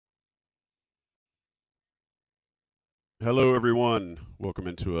Hello, everyone. Welcome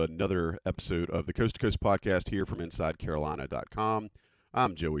into another episode of the Coast to Coast podcast here from InsideCarolina.com.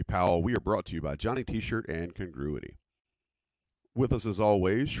 I'm Joey Powell. We are brought to you by Johnny T-Shirt and Congruity. With us, as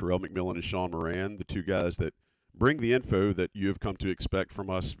always, Sherrell, McMillan, and Sean Moran, the two guys that bring the info that you have come to expect from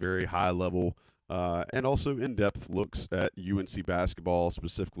us, very high level and also in-depth looks at UNC basketball,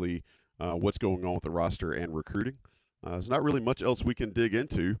 specifically what's going on with the roster and recruiting. There's not really much else we can dig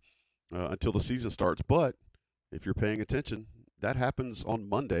into until the season starts, but if you're paying attention, that happens on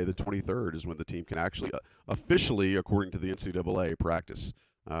Monday, the 23rd, is when the team can actually officially, according to the NCAA, practice.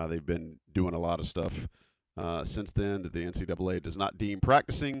 They've been doing a lot of stuff since then that the NCAA does not deem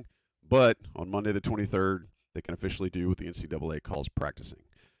practicing, but on Monday, the 23rd, they can officially do what the NCAA calls practicing.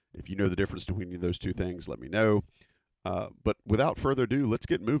 If you know the difference between those two things, let me know. But without further ado, let's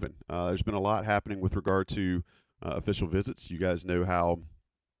get moving. There's been a lot happening with regard to official visits. You guys know how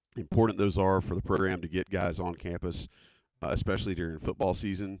important those are for the program to get guys on campus, especially during football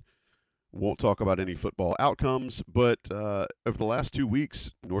season. Won't talk about any football outcomes, but over the last 2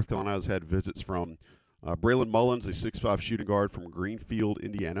 weeks, North Carolina has had visits from Braylon Mullins, a 6'5" shooting guard from Greenfield,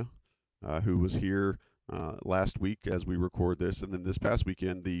 Indiana, who was here last week as we record this. And then this past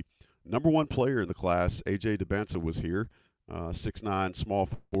weekend, the number one player in the class, A.J. Dybantsa, was here, 6'9", small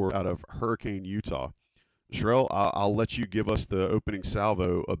forward out of Hurricane, Utah. Sherrell, I'll let you give us the opening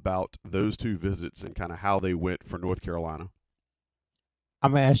salvo about those two visits and kind of how they went for North Carolina.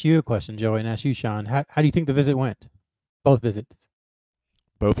 I'm going to ask you a question, Joey, and ask you, Sean. How do you think the visit went? Both visits.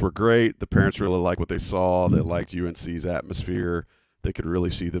 Both were great. The parents really liked what they saw. They liked UNC's atmosphere. They could really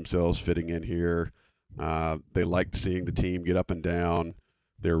see themselves fitting in here. They liked seeing the team get up and down.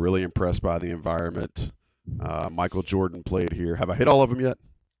 They were really impressed by the environment. Michael Jordan played here. Have I hit all of them yet?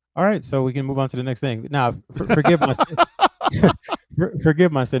 All right, so we can move on to the next thing. Now, forgive my forgive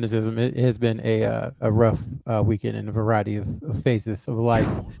my cynicism. It has been a rough weekend in a variety of phases of life.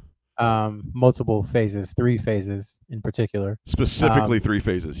 Multiple phases, 3 phases in particular. Specifically 3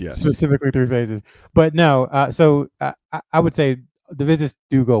 phases, yes. Specifically 3 phases. But no, so I would say the visits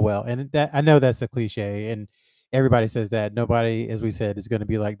do go well. And that, I know that's a cliche, and everybody says that. Nobody, as we said, is going to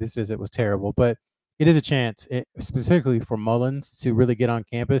be like, this visit was terrible. But it is a chance, specifically for Mullins, to really get on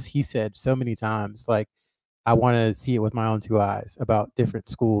campus. He said so many times, like, I want to see it with my own 2 eyes about different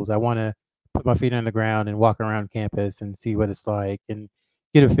schools. I want to put my feet on the ground and walk around campus and see what it's like and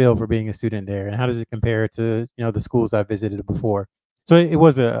get a feel for being a student there. And how does it compare to, the schools I visited before? So it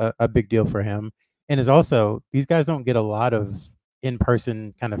was a big deal for him. And it's also, these guys don't get a lot of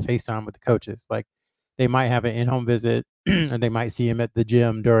in-person kind of FaceTime with the coaches. Like, they might have an in-home visit and they might see him at the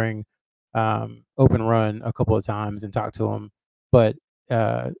gym during open run a couple of times and talk to him. But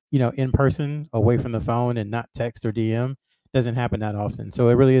in person, away from the phone and not text or DM, doesn't happen that often. So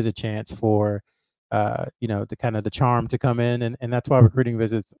it really is a chance for, the kind of the charm to come in. And that's why recruiting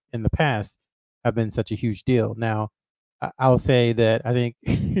visits in the past have been such a huge deal. Now, I'll say that I think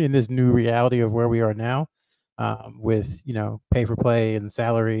in this new reality of where we are now, with, pay for play and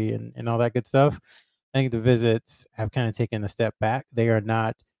salary and all that good stuff, I think the visits have kind of taken a step back. They are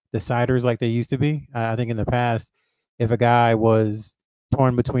not deciders like they used to be. I think in the past, if a guy was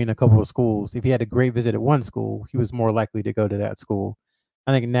torn between a couple of schools, if he had a great visit at one school, he was more likely to go to that school.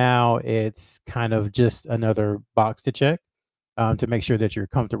 I think now it's kind of just another box to check to make sure that you're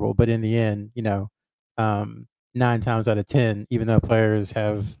comfortable. But in the end, 9 times out of 10, even though players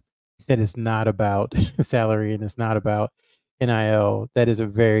have said it's not about salary and it's not about NIL, that is a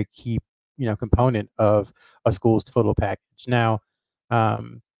very key, component of a school's total package. Now,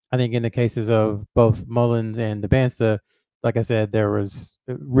 I think in the cases of both Mullins and Dybantsa, like I said, there was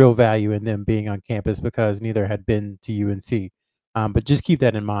real value in them being on campus because neither had been to UNC. But just keep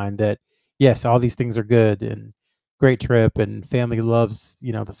that in mind that, yes, all these things are good and great trip and family loves,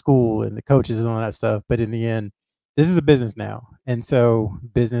 the school and the coaches and all that stuff. But in the end, this is a business now. And so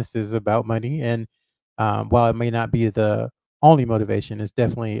business is about money. And while it may not be the only motivation, it's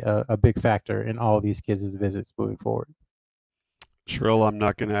definitely a big factor in all of these kids' visits moving forward. Sherrell, I'm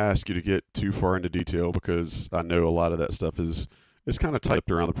not going to ask you to get too far into detail because I know a lot of that stuff is kind of typed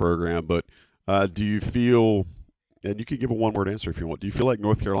around the program. But do you feel, and you can give a one-word answer if you want, do you feel like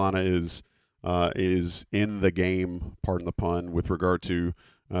North Carolina is in the game, pardon the pun, with regard to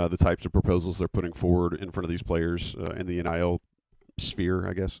the types of proposals they're putting forward in front of these players in the NIL sphere,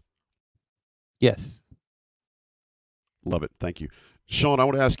 I guess? Yes. Love it. Thank you. Sean, I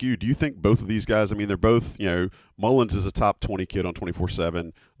want to ask you, do you think both of these guys, I mean, they're both, Mullins is a top 20 kid on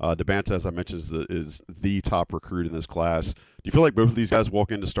 24/7. Dybantsa, as I mentioned, is the top recruit in this class. Do you feel like both of these guys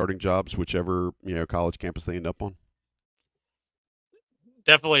walk into starting jobs, whichever, college campus they end up on?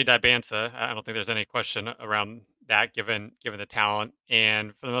 Definitely Dybantsa. I don't think there's any question around that given the talent,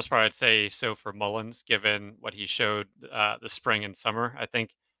 and for the most part, I'd say so for Mullins, given what he showed the spring and summer. I think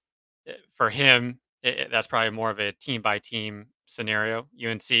for him, that's probably more of a team by team scenario.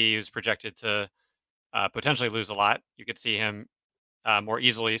 UNC is projected to potentially lose a lot. You could see him more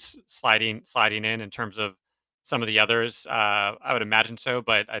easily sliding in terms of some of the others. I would imagine so,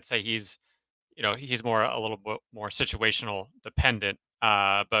 but I'd say he's more a little bit more situational dependent.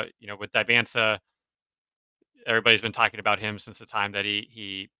 But with Dybantsa, everybody's been talking about him since the time that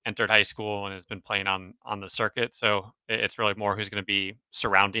he entered high school and has been playing on the circuit. So it's really more who's going to be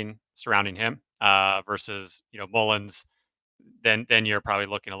surrounding him versus Mullins. Then you're probably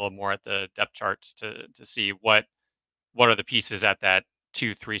looking a little more at the depth charts to see what are the pieces at that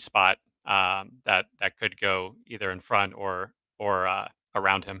 2-3 spot that could go either in front or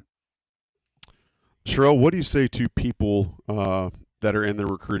around him. Sherrell, what do you say to people that are in the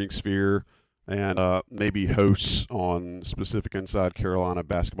recruiting sphere and maybe hosts on specific Inside Carolina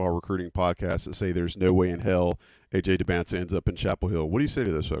basketball recruiting podcasts that say there's no way in hell AJ Dybantsa ends up in Chapel Hill? What do you say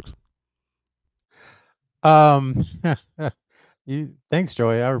to those folks? Um, thanks,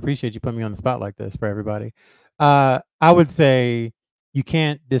 Joey. I appreciate you putting me on the spot like this for everybody. I would say you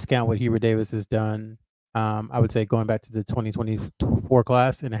can't discount what Hubert Davis has done. I would say going back to the 2024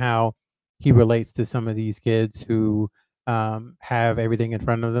 class and how he relates to some of these kids who have everything in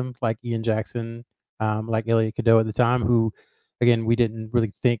front of them, like Ian Jackson, like Elliot Cadeau at the time, who, again, we didn't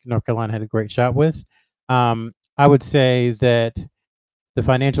really think North Carolina had a great shot with. I would say that the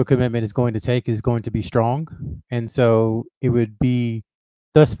financial commitment is going to be strong. And so it would be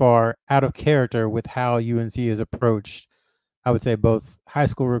thus far out of character with how UNC has approached, I would say, both high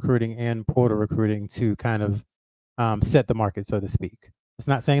school recruiting and portal recruiting to kind of set the market, so to speak. It's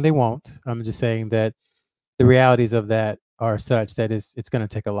not saying they won't. I'm just saying that the realities of that are such that it's going to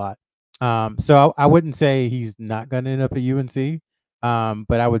take a lot. So I wouldn't say he's not going to end up at UNC,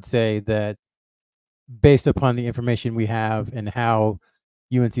 but I would say that based upon the information we have and how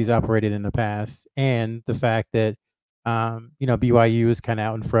UNC's operated in the past, and the fact that BYU is kind of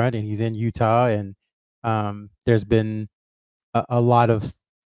out in front, and he's in Utah, and there's been a lot of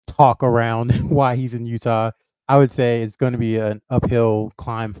talk around why he's in Utah. I would say it's going to be an uphill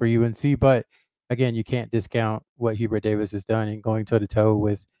climb for UNC, but again, you can't discount what Hubert Davis has done in going toe to toe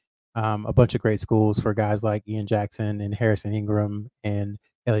with a bunch of great schools for guys like Ian Jackson and Harrison Ingram and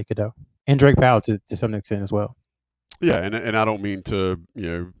Elliot Cadeau and Drake Powell to some extent as well. Yeah, and I don't mean to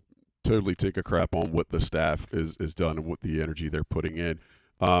totally take a crap on what the staff is done and what the energy they're putting in.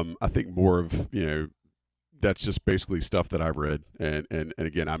 I think more of that's just basically stuff that I've read, and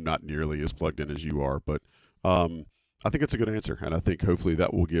again, I'm not nearly as plugged in as you are, but I think it's a good answer, and I think hopefully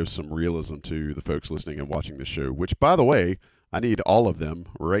that will give some realism to the folks listening and watching the show. Which, by the way, I need all of them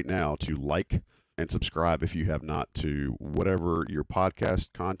right now to like and subscribe if you have not to whatever your podcast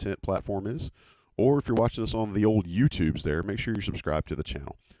content platform is. Or if you're watching us on the old YouTubes there, make sure you're subscribed to the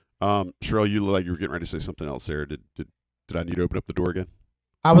channel. Sherrell, you look like you were getting ready to say something else there. Did I need to open up the door again?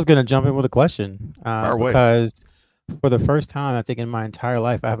 I was going to jump in with a question Fire away. because for the first time, I think in my entire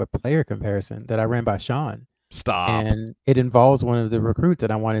life, I have a player comparison that I ran by Sean. Stop. And it involves one of the recruits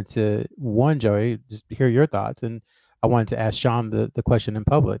that I wanted to, Joey, just hear your thoughts. And I wanted to ask Sean the question in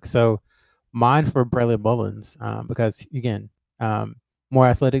public. So mine for Braylon Mullins, because again, more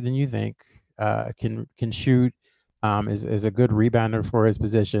athletic than you think, can shoot, is a good rebounder for his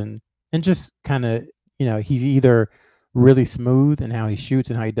position, and just kind of, he's either really smooth in how he shoots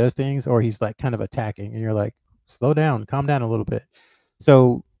and how he does things, or he's like kind of attacking, and you're like, slow down, calm down a little bit.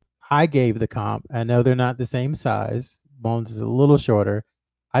 So I gave the comp. I know they're not the same size. Mullins is a little shorter.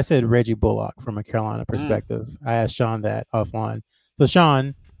 I said Reggie Bullock from a Carolina perspective. I asked Sean that offline. So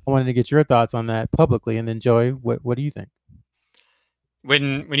Sean, I wanted to get your thoughts on that publicly, and then Joey, what do you think?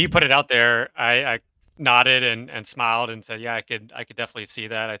 When you put it out there, I nodded and smiled and said, yeah, I could definitely see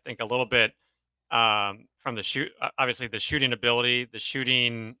that. I think a little bit from the shoot, obviously the shooting ability, the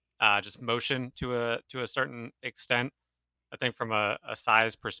shooting just motion to a certain extent. I think from a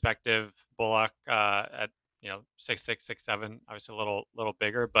size perspective, Bullock at 6'6", 6'7", obviously a little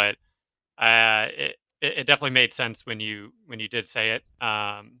bigger, but it definitely made sense when you did say it.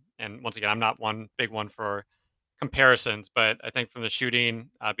 And once again, I'm not one big one for comparisons, but I think from the shooting,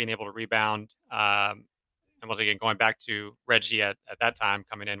 being able to rebound, and once again going back to Reggie at that time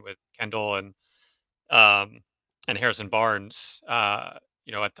coming in with Kendall um, and Harrison Barnes, a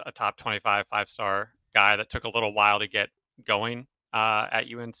top 25 5-star guy that took a little while to get going at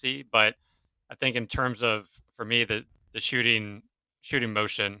UNC. But I think in terms of, for me, the shooting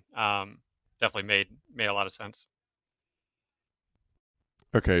motion definitely made a lot of sense.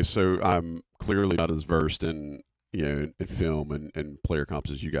 Okay, so I'm clearly not as versed in in film and player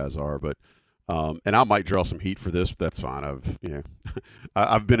comps as you guys are, but and I might draw some heat for this, but that's fine.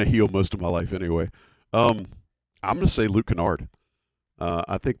 I've been a heel most of my life anyway. I'm going to say Luke Kennard.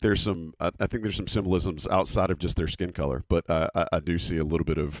 I think there's some symbolisms outside of just their skin color, but I do see a little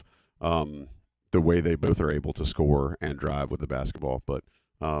bit of the way they both are able to score and drive with the basketball, but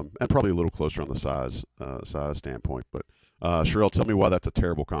and probably a little closer on the size standpoint. But Sherrell, tell me why that's a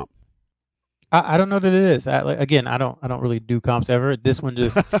terrible comp. I don't know that it is. Again, I don't really do comps ever. This one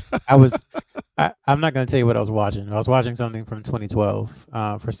just I was I'm not going to tell you what I was watching. I was watching something from 2012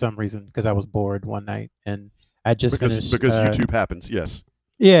 for some reason because I was bored one night and I just finished because YouTube happens. Yes.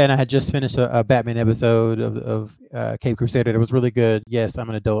 Yeah, and I had just finished a Batman episode of Cape Crusader. That was really good. Yes, I'm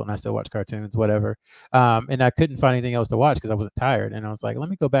an adult and I still watch cartoons, whatever. And I couldn't find anything else to watch because I wasn't tired. And I was like, let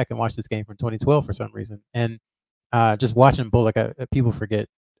me go back and watch this game from 2012 for some reason. And just watching Bullock, people forget,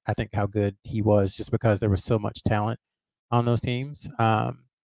 I think, how good he was just because there was so much talent on those teams. But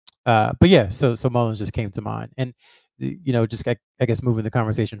yeah, so Mullins just came to mind. And, just I guess moving the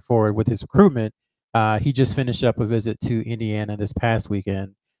conversation forward with his recruitment, he just finished up a visit to Indiana this past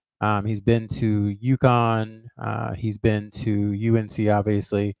weekend. He's been to UConn. He's been to UNC,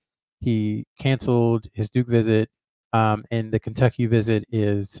 obviously. He canceled his Duke visit. And the Kentucky visit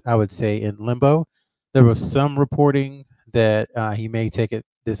is, I would say, in limbo. There was some reporting that he may take it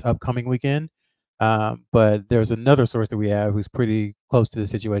this upcoming weekend. But there's another source that we have who's pretty close to the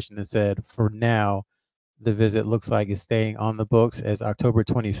situation that said, for now, the visit looks like it's staying on the books as October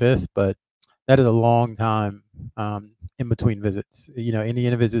 25th, but that is a long time in between visits.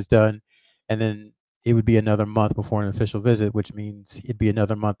 Indiana visit's done, and then it would be another month before an official visit, which means it'd be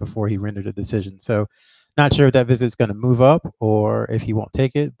another month before he rendered a decision. So, not sure if that visit's going to move up or if he won't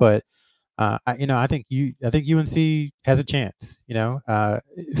take it, but I think UNC has a chance.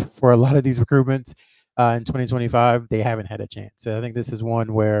 For a lot of these recruitments in 2025, they haven't had a chance. So I think this is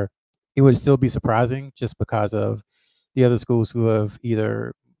one where it would still be surprising just because of the other schools who have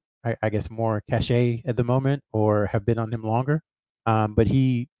either, I guess, more cachet at the moment or have been on him longer. But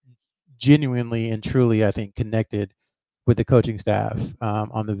he genuinely and truly, I think, connected with the coaching staff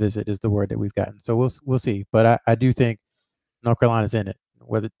on the visit is the word that we've gotten. So we'll see. But I do think North Carolina's in it.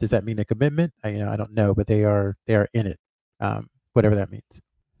 Whether does that mean a commitment? I don't know, but they are in it, whatever that means.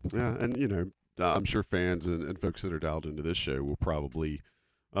 Yeah, and I'm sure fans and folks that are dialed into this show will probably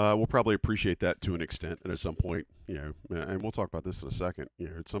appreciate that to an extent, and at some point, and we'll talk about this in a second.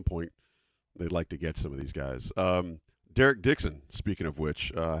 At some point, they'd like to get some of these guys. Derek Dixon, speaking of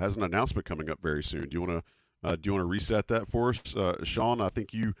which, has an announcement coming up very soon. Do you want to reset that for us, Sean? I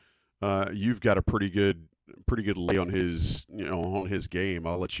think you've got a pretty good lay on his game.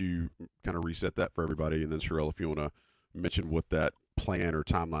 I'll let you kind of reset that for everybody, and then Sherrell, if you want to mention what that plan or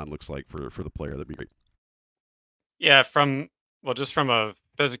timeline looks like for the player, that'd be great. Yeah, just from a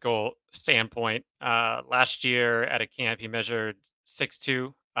physical standpoint, last year at a camp he measured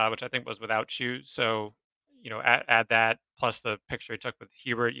 6'2", which I think was without shoes. So, add that plus the picture he took with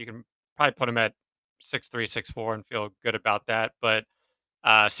Hubert, you can probably put him at 6'3", 6'4", and feel good about that. But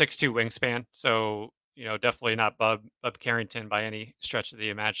 6'2" wingspan, so definitely not Bub Carrington by any stretch of the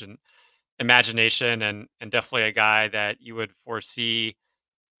imagination, and definitely a guy that you would foresee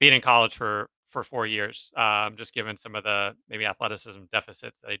being in college for 4 years, just given some of the maybe athleticism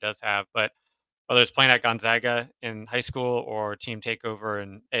deficits that he does have. But whether it's playing at Gonzaga in high school or team takeover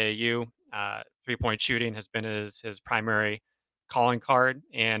in AAU, 3-point shooting has been his primary calling card,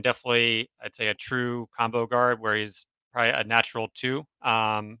 and definitely I'd say a true combo guard where he's probably a natural two,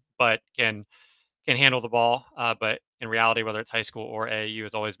 but can handle the ball. But in reality, whether it's high school or AAU,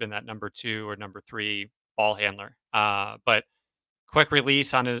 has always been that number two or number three ball handler. But quick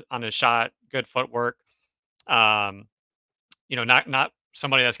release on his shot, good footwork. Um, not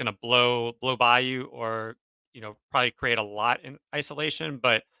somebody that's going to blow by you or probably create a lot in isolation,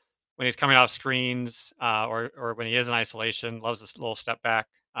 but when he's coming off screens or when he is in isolation, loves this little step back,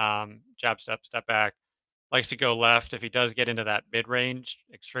 jab step back, likes to go left. If he does get into that mid range,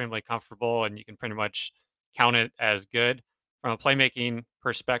 extremely comfortable, and you can pretty much count it as good from a playmaking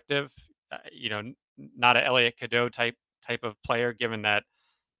perspective. Not an Elliot Cadeau type of player, given that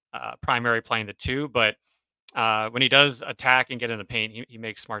primary playing the two, but when he does attack and get in the paint, he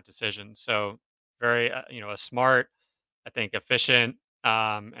makes smart decisions. So very, a smart, I think, efficient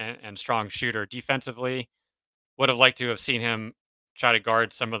and strong shooter. Defensively, would have liked to have seen him try to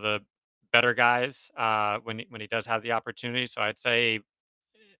guard some of the better guys when he does have the opportunity. So I'd say,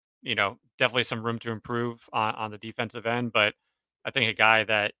 definitely some room to improve on the defensive end, but I think a guy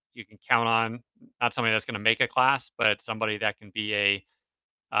that you can count on, not somebody that's going to make a class, but somebody that can be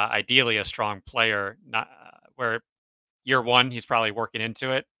ideally a strong player, not where year one he's probably working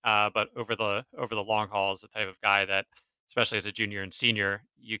into it, but over the long haul is the type of guy that, especially as a junior and senior,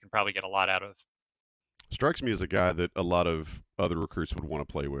 you can probably get a lot out of. Strikes me as a guy that a lot of other recruits would want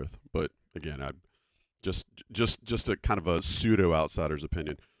to play with, but again, I just a kind of a pseudo outsider's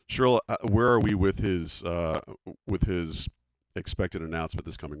opinion. Sherrell, where are we with his expected announcement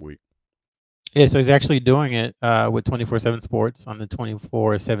this coming week? Yeah, so he's actually doing it with 24/7 Sports on the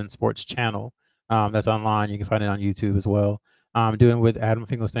 24/7 Sports channel. That's online. You can find it on YouTube as well. Doing it with Adam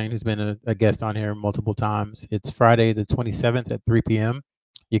Finkelstein, who's been a guest on here multiple times. It's Friday the 27th at 3 p.m.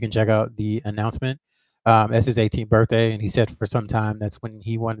 You can check out the announcement. It's his 18th birthday, and he said for some time that's when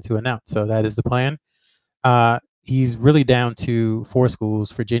he wanted to announce. So that is the plan. He's really down to 4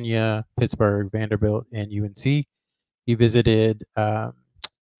 schools: Virginia, Pittsburgh, Vanderbilt, and UNC. He visited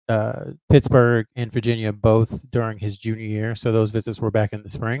Pittsburgh and Virginia both during his junior year, so those visits were back in the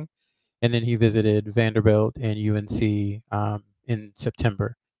spring. And then he visited Vanderbilt and UNC in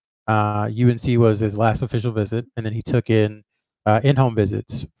September. UNC was his last official visit, and then he took in-home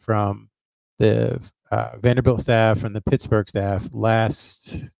visits from the Vanderbilt staff and the Pittsburgh staff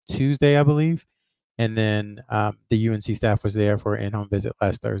last Tuesday, I believe. And then the UNC staff was there for an in-home visit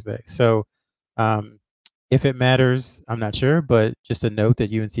last Thursday. So if it matters, I'm not sure, but just a note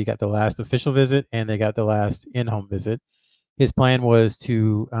that UNC got the last official visit and they got the last in-home visit. His plan was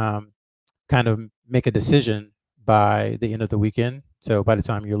to kind of make a decision by the end of the weekend. So by the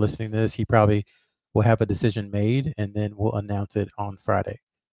time you're listening to this, he probably will have a decision made, and then we'll announce it on Friday.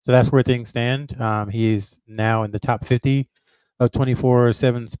 So that's where things stand. He is now in the top 50 of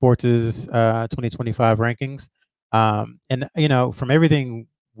 24/7 Sports' 2025 rankings. And, from everything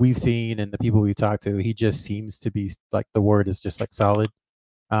we've seen and the people we talked to, he just seems to be like, the word is just like solid.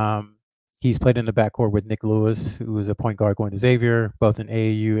 He's played in the backcourt with Nick Lewis, who is a point guard going to Xavier, both in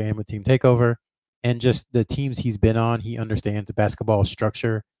AAU and with Team Takeover. And just the teams he's been on, he understands the basketball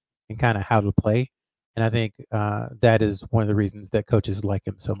structure and kind of how to play. And I think that is one of the reasons that coaches like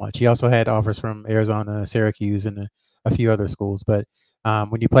him so much. He also had offers from Arizona, Syracuse, and a few other schools. But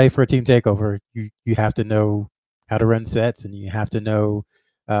when you play for a Team Takeover, you have to know how to run sets, and you have to know,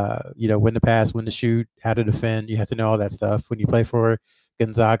 when to pass, when to shoot, how to defend. You have to know all that stuff. When you play for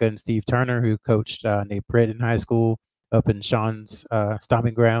Gonzaga and Steve Turner, who coached Nate Britt in high school up in Sean's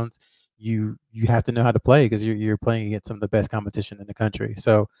stomping grounds, you have to know how to play because you're playing against some of the best competition in the country.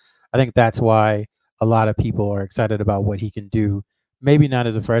 So I think that's why a lot of people are excited about what he can do. Maybe not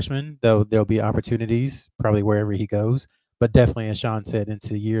as a freshman, though there'll be opportunities probably wherever he goes, but definitely, as Sean said,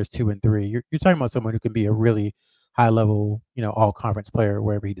 into years 2 and 3, you're talking about someone who can be a really high level, all conference player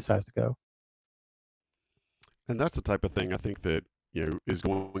wherever he decides to go. And that's the type of thing I think that is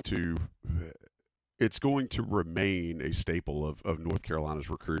going to remain a staple of North Carolina's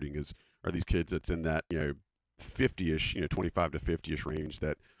recruiting are these kids that's in that 50ish 25 to 50ish range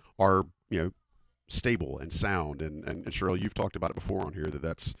that are stable and sound, and Sherrell, you've talked about it before on here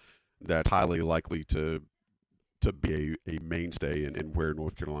that's highly likely to be a mainstay in where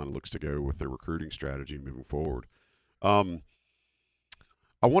North Carolina looks to go with their recruiting strategy moving forward.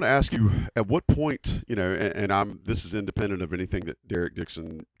 I want to ask you, at what point, and this is independent of anything that Derek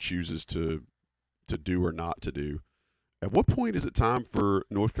Dixon chooses to do or not to do. At what point is it time for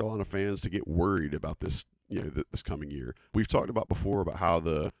North Carolina fans to get worried about this, this coming year? We've talked about before about how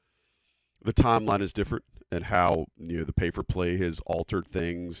the timeline is different and how the pay for play has altered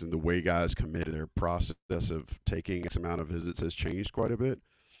things, and the way guys commit to their process of taking X amount of visits has changed quite a bit.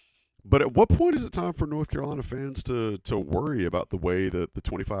 But at what point is it time for North Carolina fans to worry about the way that the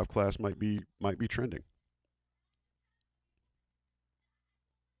 25 class might be trending?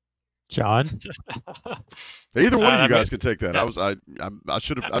 John? Either one of you guys can take that. I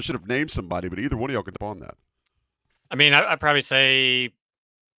should have named somebody, but either one of y'all can jump on that. I mean, I'd probably say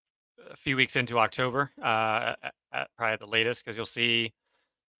a few weeks into October, probably at the latest, because you'll see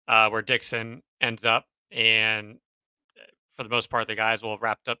where Dixon ends up, and for the most part, the guys will have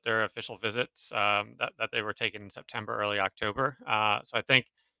wrapped up their official visits that they were taking in September, early October. So I think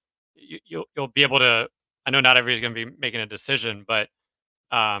you'll be able to. I know not everybody's going to be making a decision, but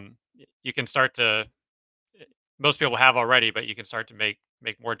you can start to. Most people have already, but you can start to make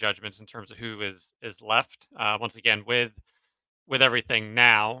more judgments in terms of who is left. Once again, with everything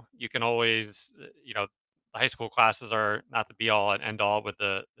now, you can always, the high school classes are not the be all and end all with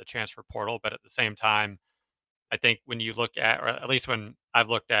the transfer portal, but at the same time, I think when you look at, or at least when I've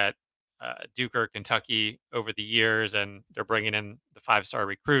looked at Duke or Kentucky over the years, and they're bringing in the 5-star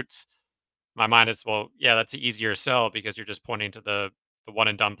recruits, my mind is, well, yeah, that's an easier sell because you're just pointing to the one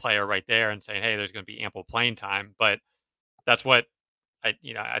and done player right there and saying, hey, there's going to be ample playing time. But that's what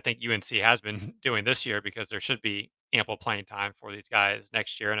I think UNC has been doing this year, because there should be ample playing time for these guys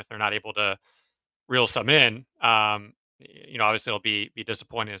next year. And if they're not able to reel some in, obviously it'll be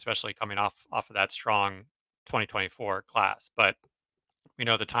disappointing, especially coming off of that strong 2024 class. But we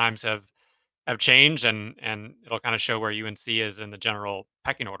know the times have changed, and it'll kind of show where UNC is in the general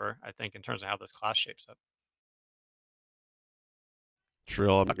pecking order, I think, in terms of how this class shapes up.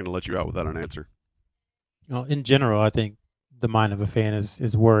 Sherrell, I'm not going to let you out without an answer. Well, in general, I think the mind of a fan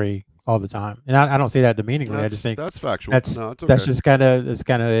is worry all the time, and I don't say that demeaningly. I just think that's factual. that's no, it's okay. that's just kind of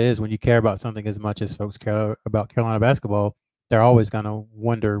it is. When you care about something as much as folks care about Carolina basketball, they're always gonna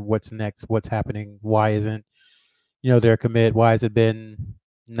wonder what's next, what's happening, why isn't their commit, why has it been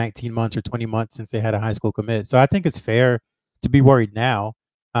 19 months or 20 months since they had a high school commit? So I think it's fair to be worried now.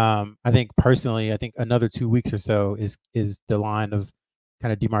 I think personally, I think another 2 weeks or so is the line of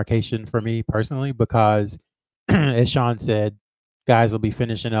kind of demarcation for me personally, because as Sean said, guys will be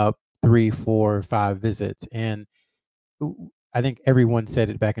finishing up 3, 4, 5 visits. And I think everyone said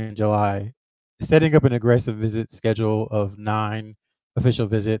it back in July. Setting up an aggressive visit schedule of 9 official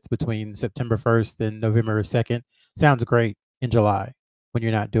visits between September 1st and November 2nd sounds great in July when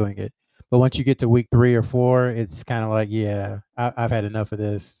you're not doing it. But once you get to week 3 or 4, it's kind of like, yeah, I've had enough of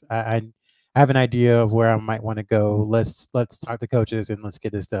this. I have an idea of where I might want to go. Let's talk to coaches and let's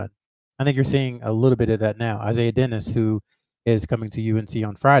get this done. I think you're seeing a little bit of that now. Isaiah Dennis, who is coming to UNC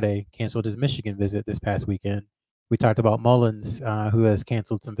on Friday, canceled his Michigan visit this past weekend. We talked about Mullins, who has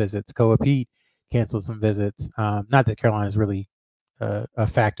canceled some visits. Koa Pete canceled some visits. Not that Carolina is really a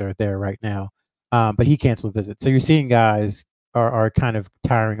factor there right now, but he canceled visits. So you're seeing guys are kind of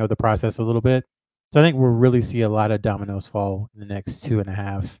tiring of the process a little bit. So I think we'll really see a lot of dominoes fall in the next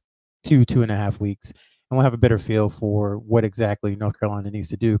 2.5 weeks, and we'll have a better feel for what exactly North Carolina needs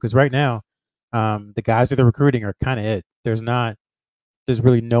to do. Because right now, the guys that they're recruiting are kind of it. There's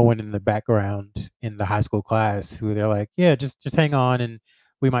really no one in the background in the high school class who they're like, yeah, just hang on and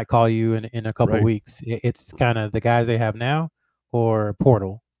we might call you in a couple Right. weeks. It's kind of the guys they have now or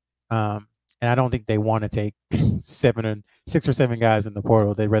portal. And I don't think they want to take 6 or 7 guys in the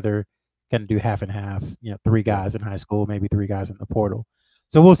portal. They'd rather kind of do half and half, 3 guys in high school, maybe 3 guys in the portal.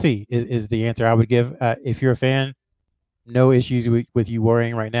 So we'll see is the answer I would give. If you're a fan, no issues with you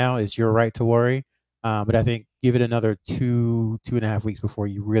worrying right now. It's your right to worry. But I think give it another 2.5 weeks before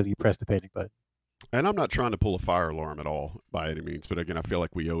you really press the panic button. And I'm not trying to pull a fire alarm at all by any means, but again, I feel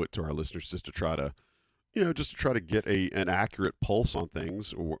like we owe it to our listeners just to try to get an accurate pulse on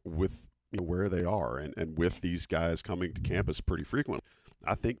things with where they are, and with these guys coming to campus pretty frequently.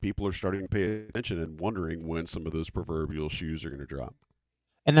 I think people are starting to pay attention and wondering when some of those proverbial shoes are going to drop.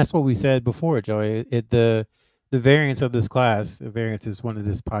 And that's what we said before, Joey. The variance of this class, variance is one of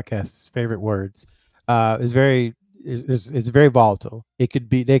this podcast's favorite words, is very volatile. It could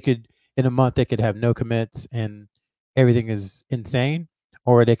be in a month they could have no commits and everything is insane,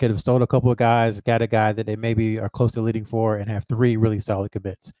 or they could have stole a couple of guys, got a guy that they maybe are close to leading for, and have 3 really solid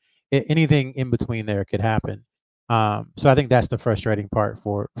commits. Anything in between there could happen. So I think that's the frustrating part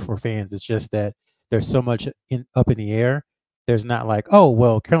for fans. It's just that there's so much up in the air. There's not like, oh,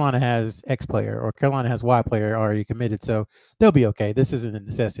 well, Carolina has X player or Carolina has Y player already committed, so they'll be okay. This isn't a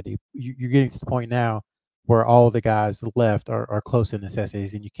necessity. You're getting to the point now where all the guys left are close to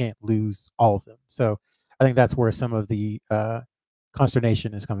necessities, and you can't lose all of them. So I think that's where some of the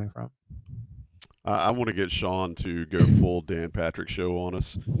consternation is coming from. I want to get Sean to go full Dan Patrick show on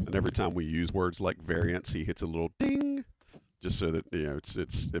us, and every time we use words like variance, he hits a little ding, just so that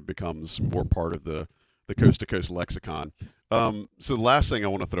it becomes more part of the coast to coast lexicon. So the last thing I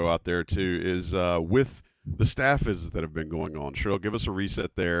want to throw out there too is with the staff visits that have been going on. Sherrell, give us a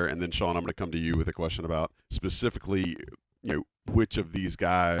reset there, and then Sean, I'm going to come to you with a question about specifically, which of these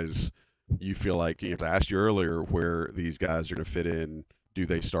guys you feel like, I asked you earlier where these guys are going to fit in. Do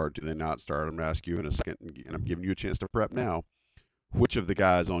they start? Do they not start? I'm going to ask you in a second, and I'm giving you a chance to prep now. Which of the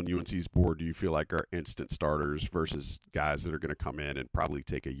guys on UNC's board do you feel like are instant starters versus guys that are going to come in and probably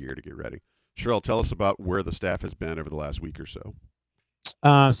take a year to get ready? Sherrell, tell us about where the staff has been over the last week or so.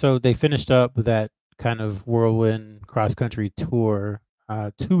 So they finished up that kind of whirlwind cross-country tour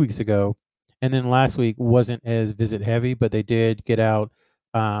 2 weeks ago. And then last week wasn't as visit heavy, but they did get out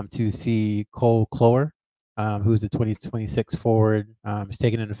to see Cole Clower, who's the 2026 forward. He's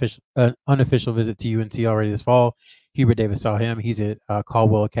taking an unofficial visit to UNC already this fall. Hubert Davis saw him. He's at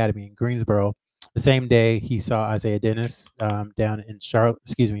Caldwell Academy in Greensboro. The same day he saw Isaiah Dennis down in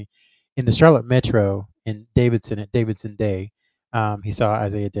in the Charlotte Metro in Davidson at Davidson Day. He saw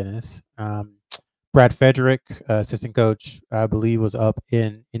Isaiah Dennis. Brad Frederick, assistant coach, I believe, was up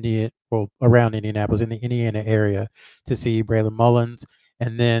in around Indianapolis in the Indiana area to see Braylon Mullins.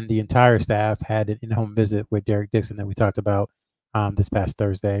 And then the entire staff had an in-home visit with Derek Dixon that we talked about this past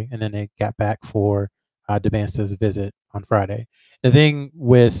Thursday. And then they got back for Dybantsa's visit on Friday. The thing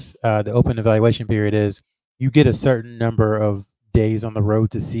with the open evaluation period is you get a certain number of days on the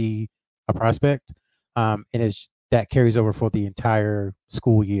road to see a prospect, and that carries over for the entire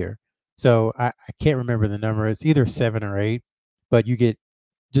school year. So I can't remember the number. It's either 7 or 8, but you get,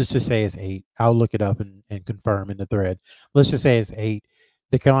 just to say it's 8. I'll look it up and confirm in the thread. Let's just say it's 8.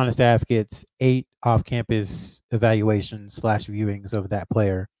 The Carolina staff gets 8 off-campus evaluations / viewings of that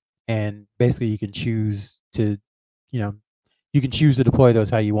player, and basically you can choose to, deploy those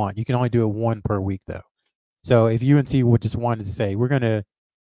how you want. You can only do it 1 per week though. So if UNC would just wanted to say, we're going to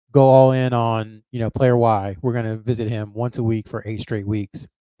go all in on, player Y, we're going to visit him once a week for 8 straight weeks,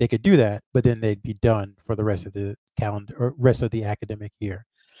 they could do that, but then they'd be done for the rest of the calendar or rest of the academic year.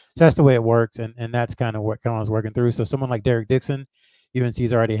 So that's the way it works, and that's kind of what Carolina's working through. So someone like Derek Dixon,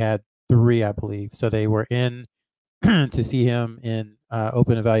 UNC's already had 3, I believe. So they were in to see him in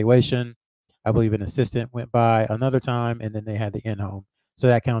open evaluation. I believe an assistant went by another time, and then they had the in-home. So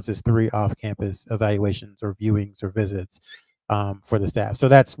that counts as 3 off-campus evaluations or viewings or visits for the staff. So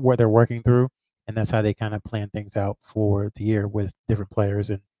that's what they're working through, and that's how they kind of plan things out for the year with different players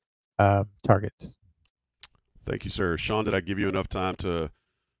and targets. Thank you, sir. Sean, did I give you enough time to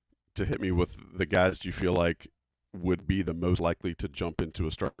hit me with the guys you feel like would be the most likely to jump into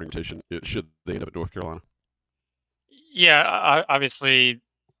a starting rotation should they end up at North Carolina? Yeah, obviously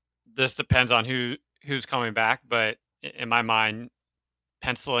this depends on who's coming back, but in my mind,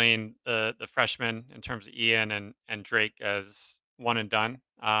 penciling the freshmen in terms of Ian and Drake as one and done.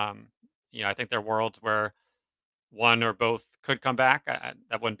 I think there are worlds where one or both could come back.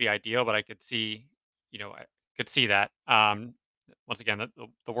 That wouldn't be ideal, but I could see, I could see that. Once again,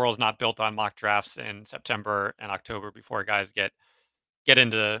 the world's not built on mock drafts in September and October before guys get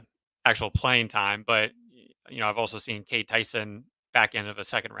into actual playing time. But I've also seen Cade Tyson back end of a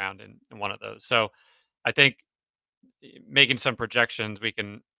second round in one of those. So I think making some projections, we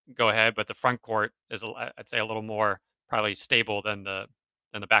can go ahead, but the front court is, I'd say, a little more probably stable than the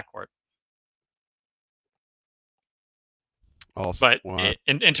back court. Awesome. But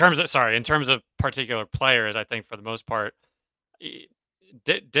in terms of particular players, I think for the most part,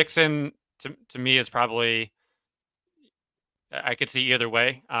 Dixon to me is probably, I could see either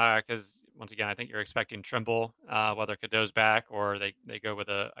way, because once again, I think you're expecting Trimble, whether Cadeau's back or they go with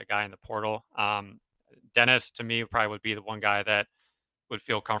a guy in the portal. Dennis to me probably would be the one guy that would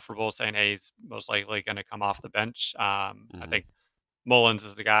feel comfortable saying, hey, he's most likely going to come off the bench. I think Mullins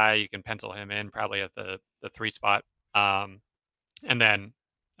is the guy you can pencil him in probably at the 3 spot. And then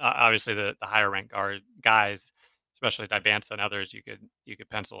obviously the higher ranked guard guys, especially Dybantsa and others, you could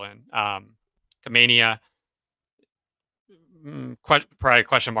pencil in. Kamania, probably a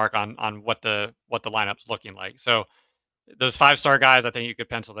question mark on what the lineup's looking like. So those 5-star guys, I think you could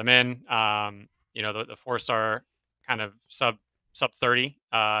pencil them in. The 4-star kind of sub 30,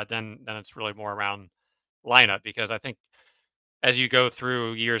 then it's really more around lineup, because I think as you go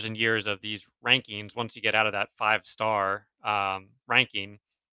through years and years of these rankings, once you get out of that 5-star ranking,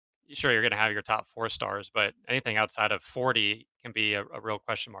 sure, you're going to have your top 4 stars, but anything outside of 40 can be a real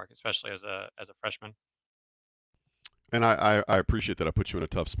question mark, especially as a freshman. And I appreciate that I put you in a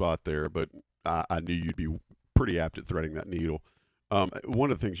tough spot there, but I knew you'd be pretty apt at threading that needle. One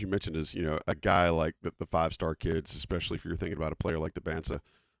of the things you mentioned is, a guy like the 5-star kids, especially if you're thinking about a player like Dybantsa,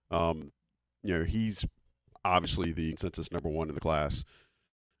 he's obviously the consensus number 1 in the class.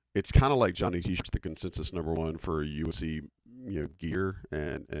 It's kind of like Johnny T-shirt's the consensus number 1 for USC, gear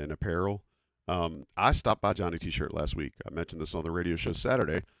and apparel. I stopped by Johnny T-shirt last week. I mentioned this on the radio show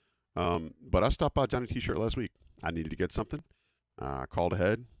Saturday, but I stopped by Johnny T-shirt last week. I needed to get something. I called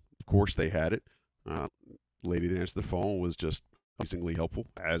ahead. Of course, they had it. Lady that answered the phone was just amazingly helpful,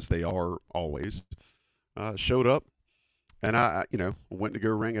 as they are always. Showed up, and I went to go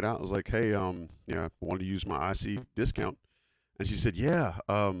ring it out. I was like, hey, I wanted to use my IC discount. And she said, yeah.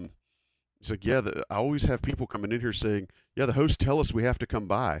 She's like, yeah, I always have people coming in here saying, yeah, the hosts tell us we have to come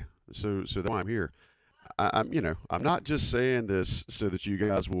by. So that's why I'm here. I'm not just saying this so that you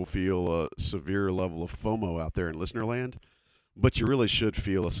guys will feel a severe level of FOMO out there in listener land, but you really should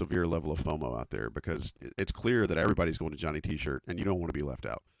feel a severe level of FOMO out there, because it's clear that everybody's going to Johnny T-shirt, and you don't want to be left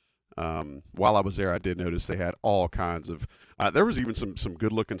out. While I was there, I did notice they had all kinds of there was even some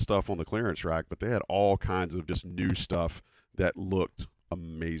good-looking stuff on the clearance rack, but they had all kinds of just new stuff that looked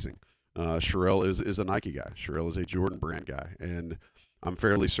amazing. Sherrell is a Nike guy. Sherrell is a Jordan brand guy, and I'm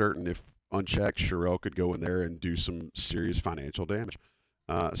fairly certain if unchecked, Sherrell could go in there and do some serious financial damage.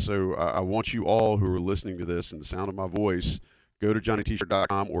 So I want you all who are listening to this and the sound of my voice, go to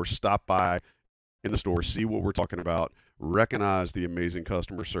johnnytshirt.com or stop by in the store, see what we're talking about, recognize the amazing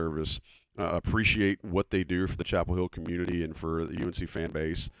customer service, appreciate what they do for the Chapel Hill community and for the UNC fan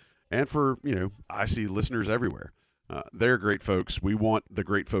base, and for, I see listeners everywhere. They're great folks. We want the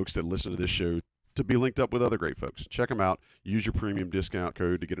great folks that listen to this show to be linked up with other great folks. Check them out. Use your premium discount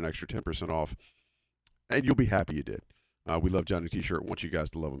code to get an extra 10% off, and you'll be happy you did. We love Johnny T-Shirt. Want you guys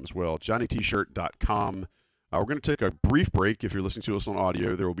to love them as well. JohnnyT-shirt.com. We're going to take a brief break. If you're listening to us on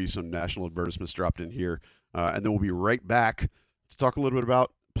audio, there will be some national advertisements dropped in here. And then we'll be right back to talk a little bit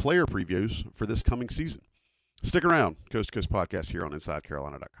about player previews for this coming season. Stick around. Coast to Coast Podcast here on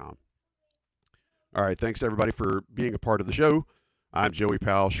InsideCarolina.com. All right, thanks to everybody for being a part of the show. I'm Joey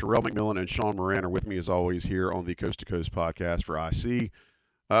Powell. Sherrell, McMillan, and Sean Moran are with me as always here on the Coast to Coast Podcast for IC.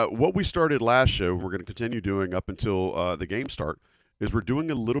 What we started last show, we're going to continue doing up until the game start, is we're doing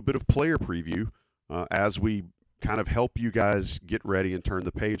a little bit of player preview as we kind of help you guys get ready and turn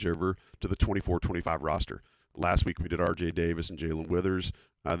the page over to the 24-25 roster. Last week we did R.J. Davis and Jalen Withers.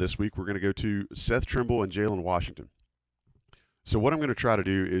 This week we're going to go to Seth Trimble and Jalen Washington. So what I'm going to try to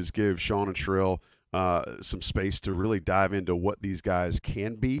do is give Sean and Sherrell some space to really dive into what these guys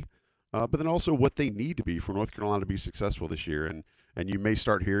can be, but then also what they need to be for North Carolina to be successful this year. And you may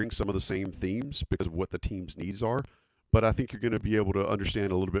start hearing some of the same themes because of what the team's needs are, but I think you're going to be able to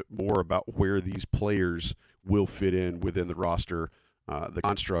understand a little bit more about where these players will fit in within the roster, the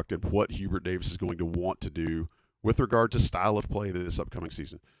construct, and what Hubert Davis is going to want to do with regard to style of play this upcoming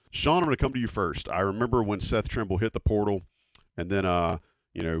season. Sean, I'm going to come to you first. I remember when Seth Trimble hit the portal and then,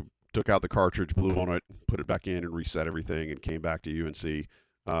 took out the cartridge, blew on it, put it back in, and reset everything and came back to UNC.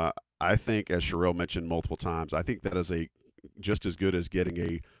 I think, as Sherrell mentioned multiple times, I think that is just as good as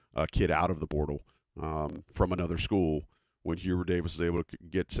getting a kid out of the portal from another school when Hubert Davis is able to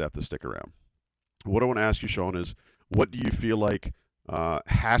get Seth to stick around. What I want to ask you, Sean, is what do you feel like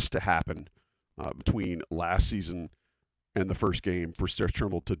has to happen between last season and the first game for Seth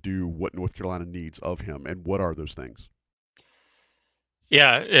Trimble to do what North Carolina needs of him, and what are those things?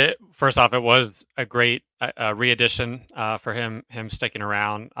 Yeah, first off, it was a great re-addition for him sticking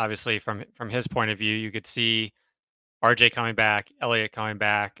around. Obviously, from his point of view, you could see RJ coming back, Elliott coming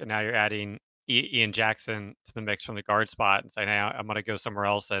back, and now you're adding Ian Jackson to the mix from the guard spot and saying, hey, I'm going to go somewhere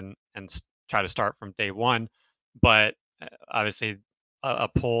else and try to start from day one. But obviously, a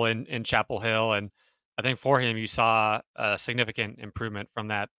pull in Chapel Hill. And I think for him, you saw a significant improvement from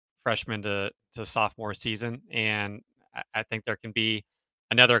that freshman to sophomore season. And I think there can be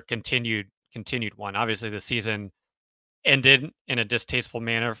another continued one. Obviously, the season ended in a distasteful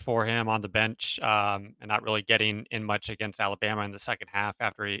manner for him on the bench, and not really getting in much against Alabama in the second half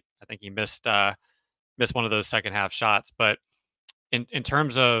after I think he missed one of those second half shots. But in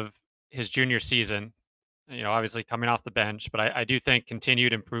terms of his junior season, obviously coming off the bench, but I do think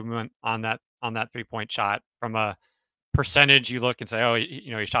continued improvement on that 3-point shot. From a percentage, you look and say, oh,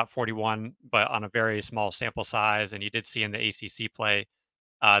 he shot 41, but on a very small sample size, and you did see in the ACC play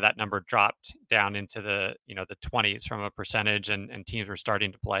that number dropped down into the 20s from a percentage, and teams were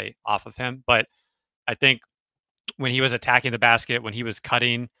starting to play off of him. But I think when he was attacking the basket, when he was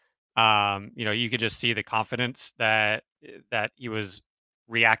cutting, you could just see the confidence that he was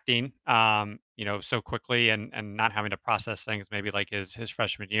reacting, so quickly and not having to process things maybe like his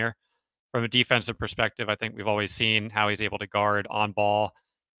freshman year. From a defensive perspective, I think we've always seen how he's able to guard on ball.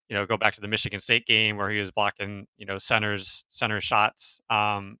 Go back to the Michigan State game where he was blocking, center shots.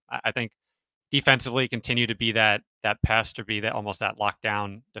 I think defensively continue to be that pest, or be that almost that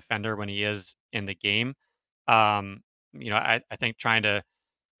lockdown defender when he is in the game. I think trying to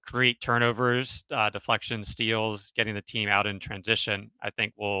create turnovers, deflections, steals, getting the team out in transition, I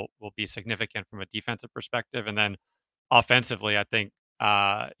think will be significant from a defensive perspective. And then offensively, I think,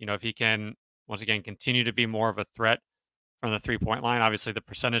 if he can once again continue to be more of a threat from the 3-point line. Obviously, the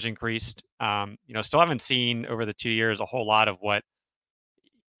percentage increased. Still haven't seen over the 2 years a whole lot of what,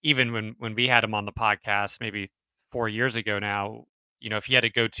 even when we had him on the podcast maybe 4 years ago now, if he had a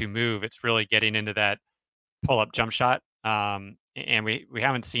go-to move, it's really getting into that pull-up jump shot. And we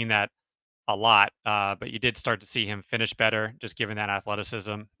haven't seen that a lot, but you did start to see him finish better, just given that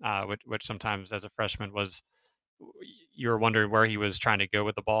athleticism, which sometimes as a freshman you were wondering where he was trying to go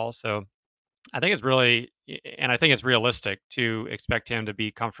with the ball. So I think it's really, and I think it's realistic to expect him to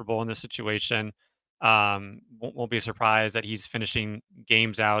be comfortable in this situation. Won't be surprised that he's finishing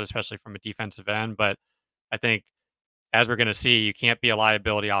games out, especially from a defensive end. But I think, as we're going to see, you can't be a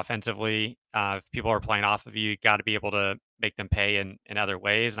liability offensively. If people are playing off of you, you got to be able to make them pay in other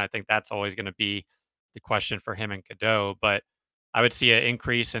ways. And I think that's always going to be the question for him and Cadeau. But I would see an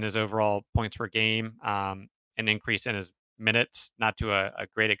increase in his overall points per game, an increase in his minutes, not to a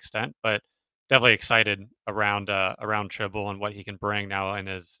great extent, but definitely excited around Trimble and what he can bring now in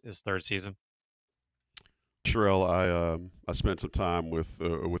his third season. Sherrell, I spent some time with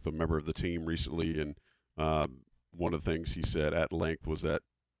a member of the team recently, and one of the things he said at length was that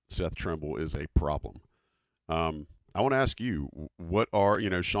Seth Trimble is a problem. I want to ask you, what are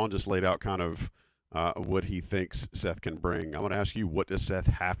Sean just laid out kind of what he thinks Seth can bring. I want to ask you, what does Seth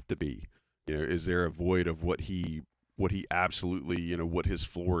have to be? Is there a void of what he absolutely what his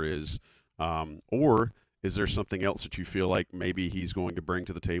floor is, or is there something else that you feel like maybe he's going to bring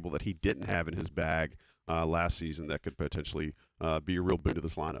to the table that he didn't have in his bag last season that could potentially be a real boon to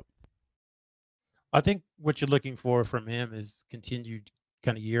this lineup? I think what you're looking for from him is continued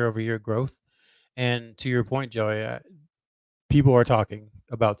kind of year over year growth. And to your point, Joey, people are talking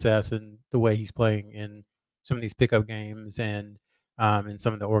about Seth and the way he's playing in some of these pickup games and in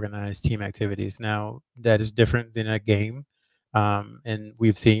some of the organized team activities. Now, that is different than a game. And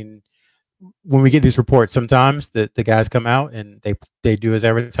we've seen when we get these reports, sometimes the guys come out and they do as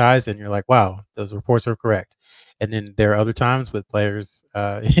advertised, and you're like, wow, those reports are correct. And then there are other times with players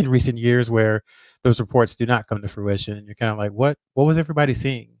in recent years where those reports do not come to fruition, and you're kind of like, what was everybody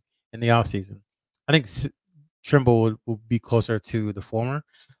seeing in the offseason? I think Trimble will be closer to the former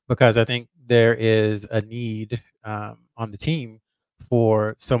because I think there is a need on the team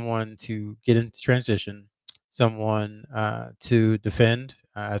for someone to get into transition, someone to defend.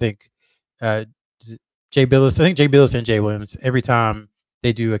 I think uh, Jay Billis. I think Jay Billis and Jay Williams, every time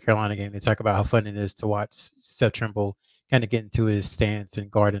they do a Carolina game, they talk about how fun it is to watch Seth Trimble kind of get into his stance and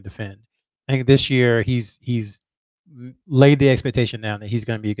guard and defend. I think this year he's laid the expectation down that he's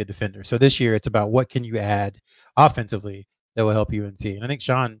going to be a good defender. So this year it's about what can you add offensively that will help UNC. And I think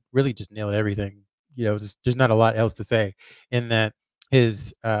Sean really just nailed everything. There's not a lot else to say in that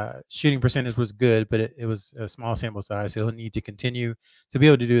his shooting percentage was good, but it was a small sample size. So he'll need to continue to be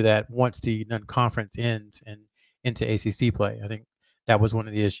able to do that once the non-conference ends and into ACC play. I think that was one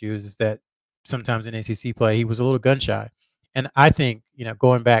of the issues is that sometimes in ACC play he was a little gun shy. And I think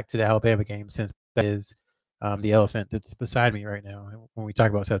going back to the Alabama game, since that is the elephant that's beside me right now, when we talk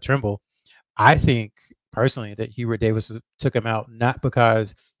about Seth Trimble, I think personally that Hubert Davis took him out not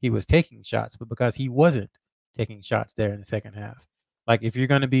because he was taking shots, but because he wasn't taking shots there in the second half. Like if you're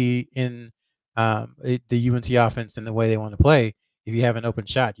going to be in the UNC offense and the way they want to play, if you have an open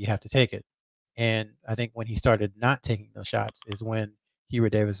shot, you have to take it. And I think when he started not taking those shots is when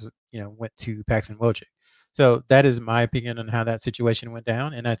Hubert Davis, went to Paxton Wojcik. So that is my opinion on how that situation went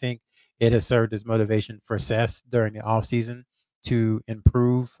down, and I think it has served as motivation for Seth during the offseason to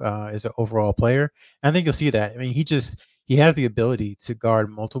improve as an overall player. And I think you'll see that. I mean, he has the ability to guard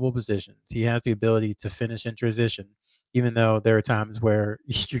multiple positions. He has the ability to finish in transition, even though there are times where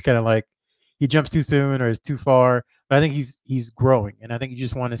you're kind of like he jumps too soon or is too far. But I think he's growing, and I think you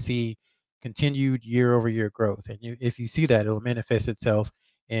just want to see continued year over year growth. And if you see that, it'll manifest itself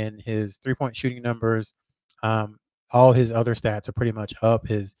in his 3-point shooting numbers. Um, all his other stats are pretty much up.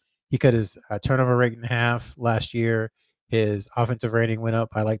 He cut his turnover rate in half last year. His offensive rating went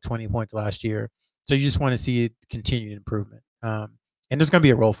up by like 20 points last year. So you just want to see continued improvement. And there's going to be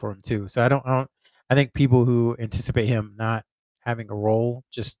a role for him too. So I think people who anticipate him not having a role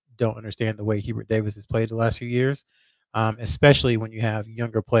just don't understand the way Hubert Davis has played the last few years, especially when you have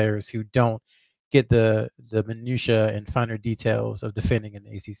younger players who don't get the minutia and finer details of defending in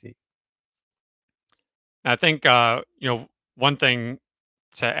the ACC. I think one thing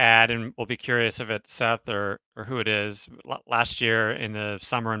to add, and we'll be curious if it's Seth or who it is. Last year in the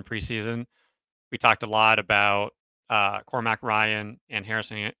summer and preseason, we talked a lot about Cormac Ryan and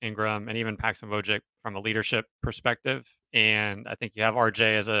Harrison Ingram and even Paxton Wojcik from a leadership perspective. And I think you have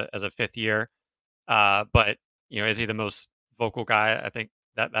RJ as a fifth year, but is he the most vocal guy? I think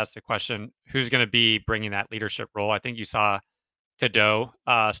that's the question. Who's going to be bringing that leadership role? I think you saw Cadeau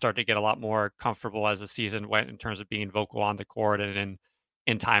start to get a lot more comfortable as the season went in terms of being vocal on the court and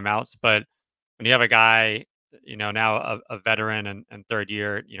in timeouts. But when you have a guy, now a veteran and third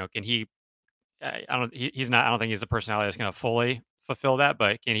year, can he? I don't. He's not. I don't think he's the personality that's going to fully fulfill that.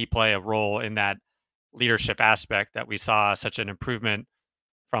 But can he play a role in that leadership aspect that we saw such an improvement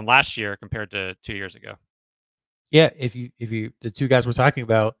from last year compared to 2 years ago? Yeah, if you the two guys we're talking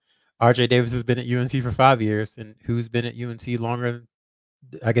about, RJ Davis has been at UNC for 5 years, and who's been at UNC longer?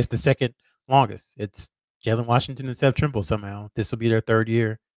 I guess the second longest. It's Jalen Washington and Seth Trimble. Somehow this will be their third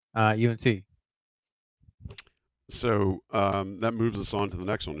year, UNC. So that moves us on to the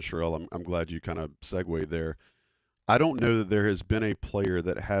next one, Sherrell. I'm glad you kind of segued there. I don't know that there has been a player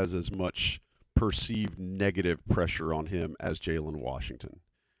that has as much perceived negative pressure on him as Jalen Washington.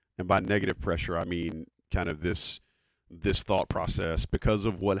 And by negative pressure, I mean kind of this thought process because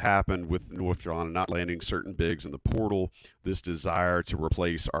of what happened with North Carolina not landing certain bigs in the portal, this desire to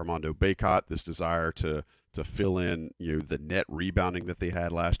replace Armando Bacot, this desire to fill in the net rebounding that they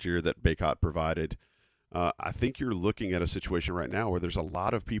had last year that Bacot provided. I think you're looking at a situation right now where there's a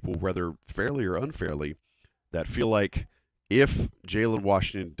lot of people, whether fairly or unfairly, that feel like if Jalen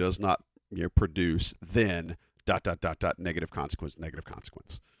Washington does not produce, then negative consequence, negative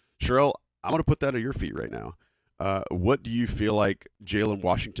consequence. Sherrell, I'm going to put that at your feet right now. What do you feel like Jalen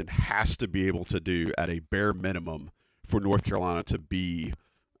Washington has to be able to do at a bare minimum for North Carolina to be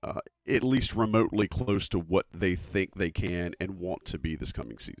at least remotely close to what they think they can and want to be this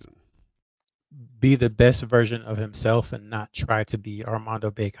coming season? Be the best version of himself and not try to be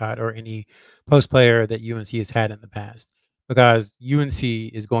Armando Bacot or any post player that UNC has had in the past, because UNC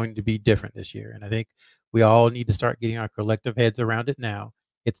is going to be different this year. And I think we all need to start getting our collective heads around it now.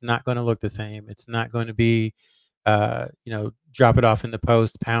 It's not going to look the same. It's not going to be, drop it off in the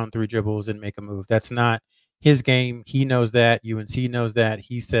post, pound 3 dribbles and make a move. That's not his game. He knows that. UNC knows that.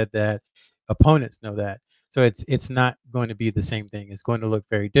 He said that. Opponents know that. So it's not going to be the same thing. It's going to look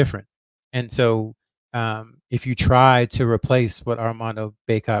very different. And so if you try to replace what Armando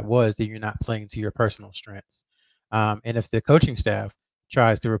Bacot was, then you're not playing to your personal strengths. And if the coaching staff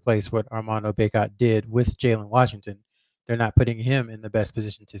tries to replace what Armando Bacot did with Jalen Washington, they're not putting him in the best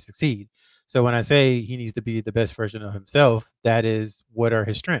position to succeed. So when I say he needs to be the best version of himself, that is what are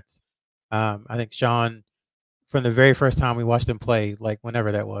his strengths. I think Sean, from the very first time we watched him play, like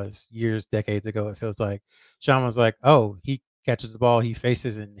whenever that was, years, decades ago, it feels like, Sean was like, oh, he catches the ball, he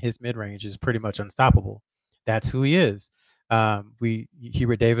faces, and his mid range is pretty much unstoppable. That's who he is. We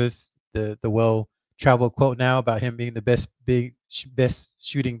Hubert Davis, the well traveled quote now about him being the best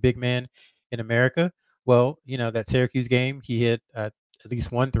shooting big man in America. Well, that Syracuse game, he hit at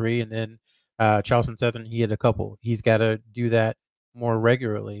least 1 3, and then Charleston Southern, he hit a couple. He's got to do that more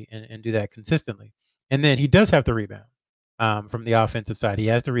regularly and do that consistently. And then he does have to rebound from the offensive side. He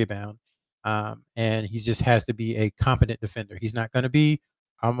has to rebound, and he just has to be a competent defender. He's not going to be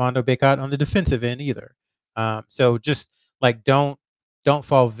Armando Bacot on the defensive end either. So just like don't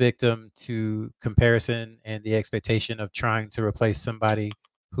fall victim to comparison and the expectation of trying to replace somebody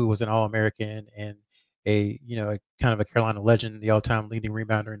who was an All-American and a kind of a Carolina legend, the all-time leading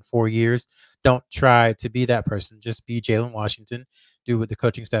rebounder in 4 years. Don't try to be that person. Just be Jalen Washington. Do what the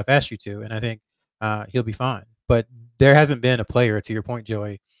coaching staff asks you to, and I think he'll be fine. But there hasn't been a player, to your point,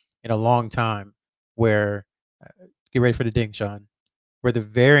 Joey, in a long time where get ready for the ding, Sean, where the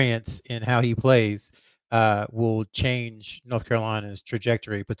variance in how he plays will change North Carolina's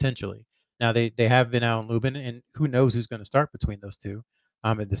trajectory potentially. Now they have been out in Lubin, and who knows who's going to start between those two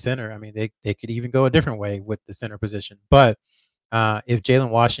at the center. I mean, they could even go a different way with the center position. But if Jalen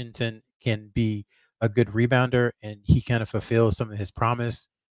Washington can be a good rebounder and he kind of fulfills some of his promise,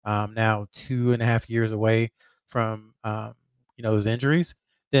 now 2.5 years away from those injuries,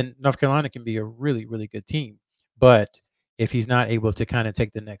 then North Carolina can be a really, really good team. But if he's not able to kind of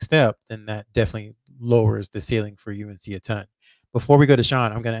take the next step, then that definitely lowers the ceiling for UNC a ton. Before we go to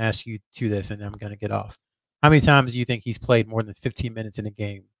Sean, I'm going to ask you to this, and then I'm going to get off. How many times do you think he's played more than 15 minutes in a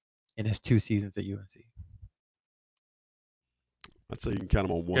game in his 2 seasons at UNC? I'd say you can count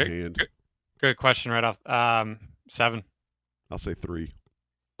them on one hand. Good question right off. 7. I'll say 3.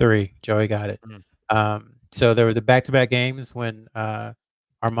 3. Joey got it. So there were the back-to-back games when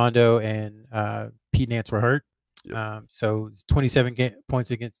Armando and Pete Nance were hurt. Yep. So 27 minutes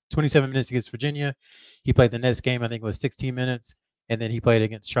against Virginia. He played the next game, I think it was 16 minutes, and then he played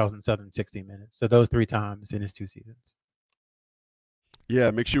against Charleston Southern 16 minutes. So those 3 times in his 2 seasons. Yeah,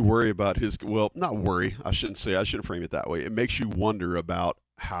 it makes you worry about not worry. I shouldn't frame it that way. It makes you wonder about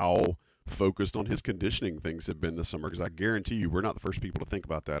how focused on his conditioning things have been this summer, because I guarantee you we're not the first people to think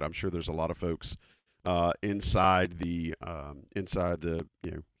about that. I'm sure there's a lot of folks inside the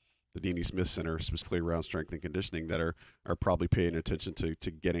the D.N.E. Smith Center, specifically around strength and conditioning, that are probably paying attention to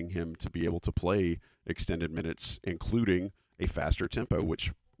getting him to be able to play extended minutes, including a faster tempo,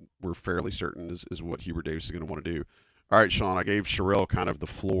 which we're fairly certain is what Hubert Davis is going to want to do. All right, Sean, I gave Sherrell kind of the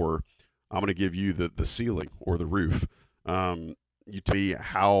floor. I'm going to give you the ceiling or the roof. You tell me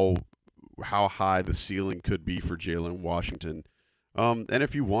how high the ceiling could be for Jalen Washington. And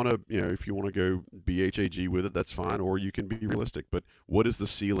if you want to go BHAG with it, that's fine, or you can be realistic. But what is the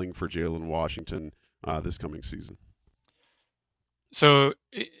ceiling for Jalen Washington this coming season? So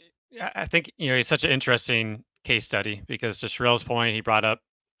I think he's such an interesting case study, because to Sherrell's point, he brought up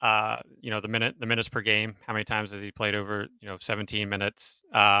the minutes per game. How many times has he played over 17 minutes?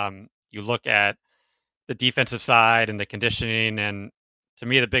 You look at the defensive side and the conditioning, and to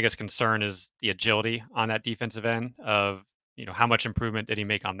me, the biggest concern is the agility on that defensive end of how much improvement did he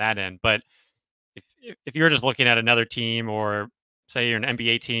make on that end. But if you're just looking at another team, or say you're an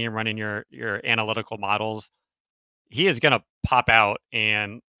NBA team running your analytical models, he is going to pop out,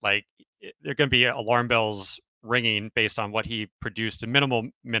 and like there are going to be alarm bells ringing based on what he produced in minimal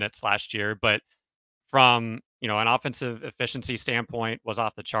minutes last year. But from an offensive efficiency standpoint, was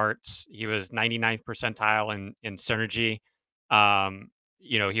off the charts. He was 99th percentile in synergy.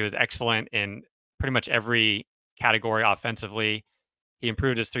 He was excellent in pretty much every category offensively. He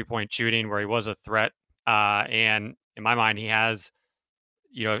improved his 3-point shooting, where he was a threat. And in my mind, he has,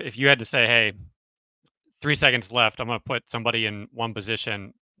 if you had to say, hey, 3 seconds left, I'm going to put somebody in one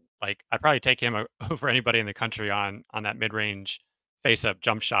position, like I'd probably take him over anybody in the country on that mid-range face-up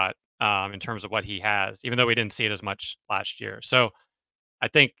jump shot, in terms of what he has, even though we didn't see it as much last year. So I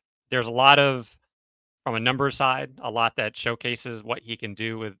think there's a lot of, from a numbers side, a lot that showcases what he can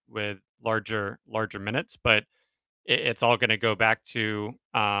do with larger minutes, but it's all going to go back to,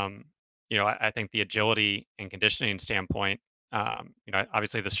 I think the agility and conditioning standpoint.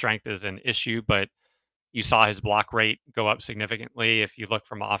 Obviously the strength is an issue, but you saw his block rate go up significantly. If you look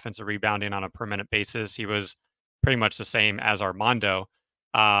from offensive rebounding on a per minute basis, he was pretty much the same as Armando.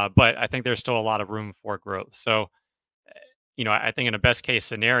 But I think there's still a lot of room for growth. So, I think in a best case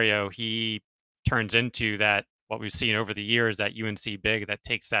scenario, he turns into that, what we've seen over the years, that UNC big that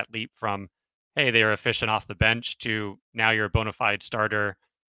takes that leap from, hey, they are efficient off the bench, to now you're a bona fide starter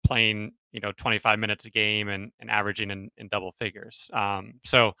playing, 25 minutes a game and averaging in double figures.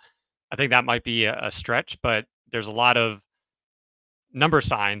 So I think that might be a stretch, but there's a lot of number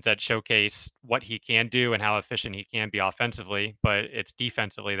signs that showcase what he can do and how efficient he can be offensively. But it's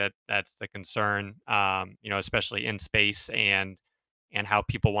defensively that's the concern, especially in space, and how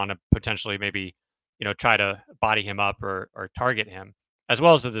people want to potentially maybe, try to body him up or target him, as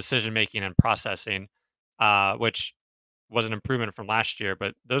well as the decision making and processing, which was an improvement from last year.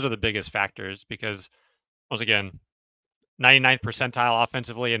 But those are the biggest factors, because once again, 99th percentile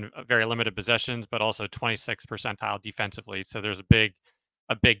offensively in very limited possessions, but also 26th percentile defensively. So there's a big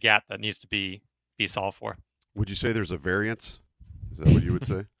gap that needs to be solved for. Would you say there's a variance? Is that what you would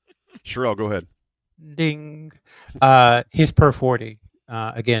say? Sherrell, go ahead. Ding. His per 40,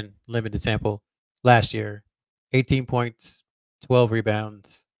 again, limited sample, last year, 18 points, 12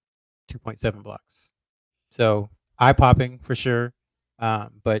 rebounds, 2.7 blocks. So eye-popping for sure.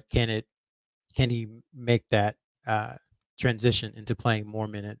 But can he make that transition into playing more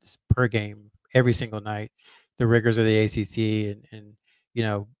minutes per game every single night? The rigors of the ACC and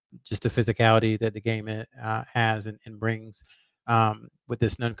just the physicality that the game has and brings, with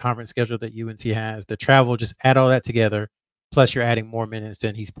this non-conference schedule that UNC has, the travel, just add all that together. Plus, you're adding more minutes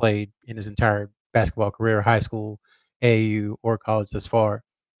than he's played in his entire basketball career, high school, AAU, or college thus far.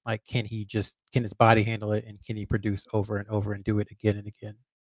 Like, can his body handle it, and can he produce over and over and do it again and again?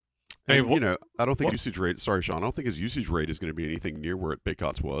 And, I don't think usage rate. Sorry, Sean. I don't think his usage rate is going to be anything near where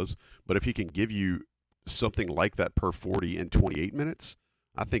Baycott's was. But if he can give you something like that per 40 in 28 minutes,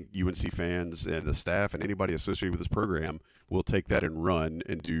 I think UNC fans and the staff and anybody associated with this program will take that and run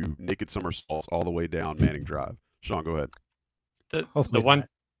and do naked somersaults all the way down Manning Drive. Sean, go ahead. The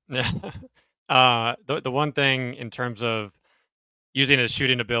one thing in terms of using his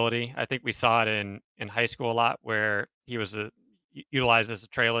shooting ability, I think we saw it in high school a lot, where he was utilized as a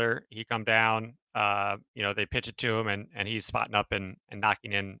trailer. He come down, they pitch it to him, and he's spotting up and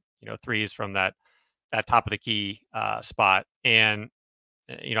knocking in threes from that top of the key spot. And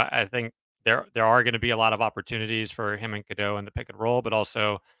I think there are going to be a lot of opportunities for him and Cadeau in the pick and roll, but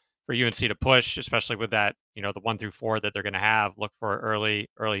also for UNC to push, especially with that, the 1 through 4 that they're going to have. Look for early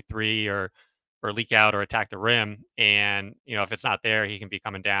three, or leak out or attack the rim. And if it's not there, he can be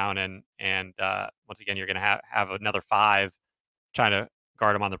coming down, and once again, you're going to have another 5 trying to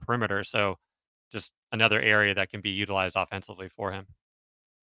guard him on the perimeter. So just another area that can be utilized offensively for him.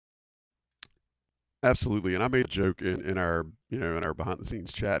 Absolutely, and I made a joke in our behind the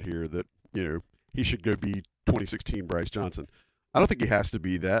scenes chat here that he should go be 2016 Bryce Johnson. I don't think he has to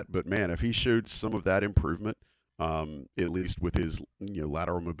be that, but man, if he showed some of that improvement, at least with his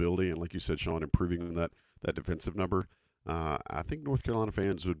lateral mobility, and like you said, Sean, improving that defensive number, I think North Carolina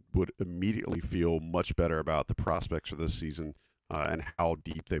fans would immediately feel much better about the prospects for this season, and how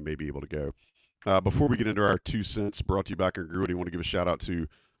deep they may be able to go. Before we get into our 2 cents brought to you by Congruity, I want to give a shout out to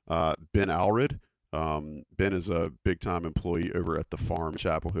Ben Alred. Ben is a big-time employee over at the farm,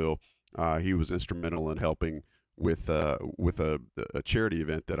 Chapel Hill. He was instrumental in helping with a charity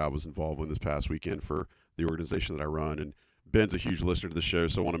event that I was involved with this past weekend for the organization that I run. And Ben's a huge listener to the show,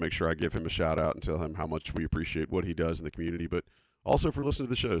 so I want to make sure I give him a shout out and tell him how much we appreciate what he does in the community, but also for listening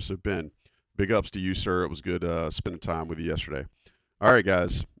to the show. So Ben, big ups to you, sir. It was good spending time with you yesterday. All right,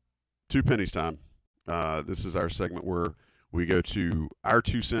 guys, 2 pennies time. This is our segment where we go to our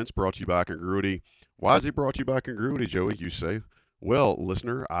 2 cents, brought to you by Congruity. Why is it brought to you by Congruity, Joey, you say? Well,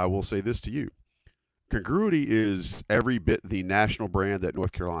 listener, I will say this to you. Congruity is every bit the national brand that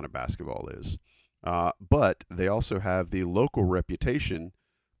North Carolina basketball is. But they also have the local reputation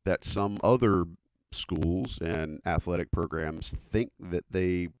that some other schools and athletic programs think that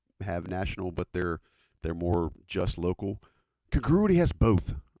they have national, but they're more just local. Congruity has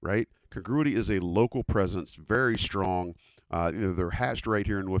both, right? Congruity is a local presence, very strong. They're hatched right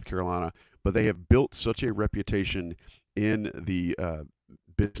here in North Carolina, but they have built such a reputation in the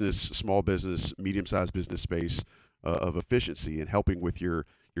business, small business, medium-sized business space of efficiency and helping with your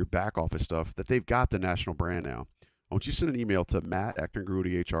back office stuff that they've got the national brand now. I want you to send an email to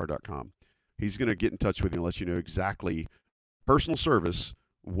matt@congruityhr.com. He's going to get in touch with you and let you know exactly personal service,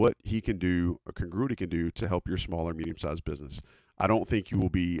 what he can do, or Congruity can do to help your small or medium-sized business. I don't think you will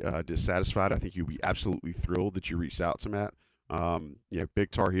be dissatisfied. I think you'll be absolutely thrilled that you reached out to Matt. Big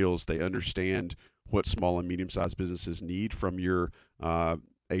Tar Heels, they understand what small and medium-sized businesses need from your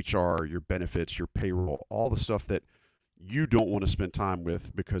HR, your benefits, your payroll, all the stuff that you don't want to spend time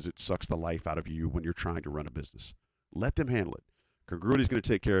with because it sucks the life out of you when you're trying to run a business. Let them handle it. Congruity is going to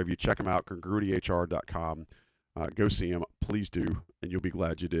take care of you. Check them out, congruityhr.com. Go see them. Please do, and you'll be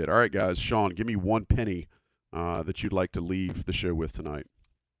glad you did. All right, guys. Sean, give me 1 penny that you'd like to leave the show with tonight.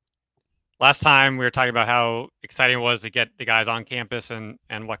 Last time we were talking about how exciting it was to get the guys on campus and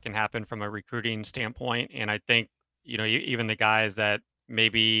what can happen from a recruiting standpoint. And I think, even the guys that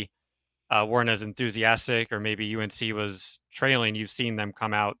maybe weren't as enthusiastic or maybe UNC was trailing, you've seen them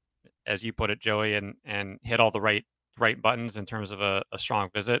come out, as you put it, Joey, and hit all the right buttons in terms of a strong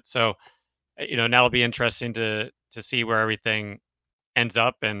visit. So, now it'll be interesting to see where everything ends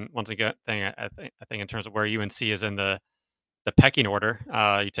up. And once again, I think in terms of where UNC is in the pecking order,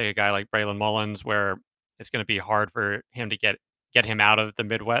 you take a guy like Braylon Mullins, where it's going to be hard for him to get him out of the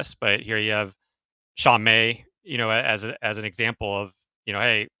Midwest. But here you have Sean May, as an example of,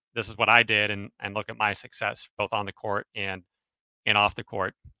 hey, this is what I did, and look at my success both on the court and off the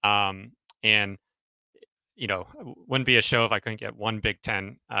court. And wouldn't be a show if I couldn't get one Big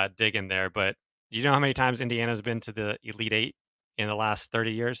Ten dig in there. But do you know how many times Indiana's been to the Elite Eight in the last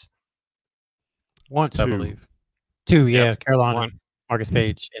 30 years? Once, 2. I believe. 2, yeah. Yep. Carolina, 1. Marcus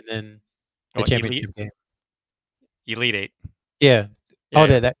Page, and then the championship game. Elite Eight. Yeah.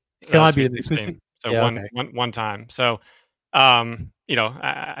 That Carolina beat the Swiss Team. team. So yeah, one time. So,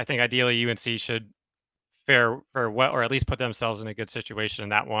 I think ideally UNC should fare well, or at least put themselves in a good situation in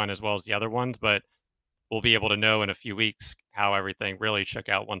that one as well as the other ones. But we'll be able to know in a few weeks how everything really shook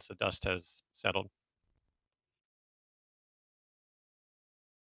out once the dust has settled.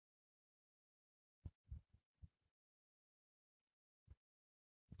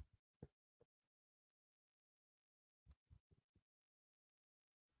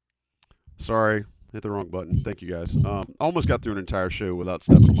 Sorry, hit the wrong button. Thank you, guys. Almost got through an entire show without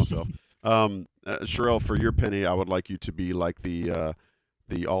stepping on myself. Sherrell, for your penny, I would like you to be like the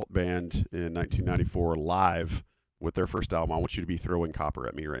alt band in 1994 live with their first album. I want you to be throwing copper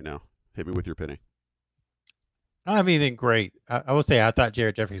at me right now. Hit me with your penny. I don't have anything great. I will say I thought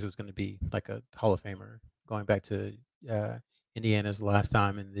Jared Jeffries was going to be like a Hall of Famer going back to Indiana's last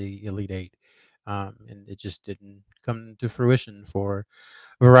time in the Elite Eight. And it just didn't come to fruition for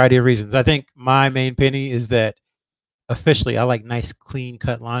a variety of reasons. I think my main penny is that officially I like nice, clean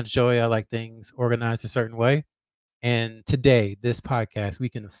cut lines, Joey. I like things organized a certain way. And today, this podcast, we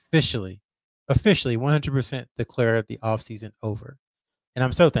can officially 100% declare the offseason over. And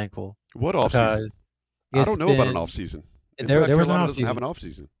I'm so thankful. What offseason? I don't know about an offseason. There was an Carolina offseason. doesn't have an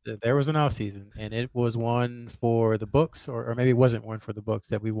offseason. There was an offseason, and it was one for the books, or maybe it wasn't one for the books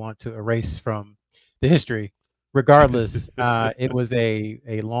that we want to erase from the history. Regardless, it was a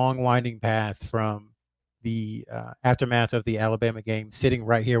long, winding path from the aftermath of the Alabama game, sitting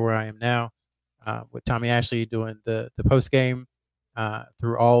right here where I am now, with Tommy Ashley doing the post game,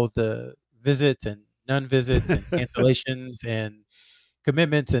 through all the visits and non-visits and cancellations and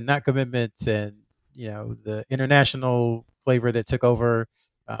commitments and not commitments, and the international flavor that took over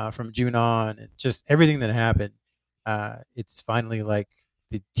from June on, and just everything that happened. It's finally like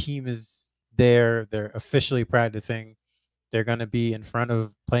the team is there. They're officially practicing. They're going to be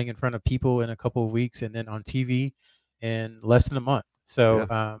playing in front of people in a couple of weeks, and then on TV in less than a month.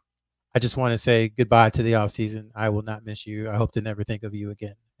 So I just want to say goodbye to the offseason. I will not miss you. I hope to never think of you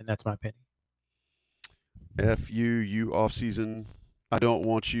again. And that's my penny. F you offseason. I don't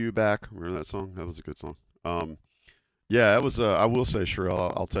want you back. Remember that song? That was a good song. Yeah, it was. I will say,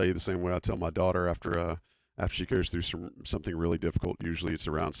 Sherrell, I'll tell you the same way I tell my daughter after she goes through something really difficult. Usually it's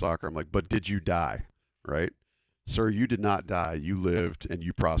around soccer. I'm like, but did you die? Right, sir? You did not die. You lived and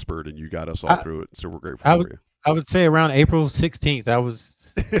you prospered and you got us all through it. So we're grateful for you. I would say around April 16th. I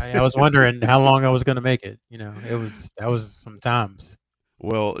was wondering how long I was going to make it. That was some times.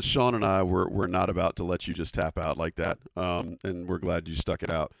 Well, Sean and I we're not about to let you just tap out like that, and we're glad you stuck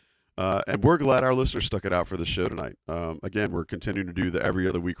it out. And we're glad our listeners stuck it out for the show tonight. Again, we're continuing to do the every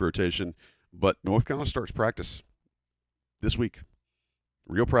other week rotation, but North Carolina starts practice this week.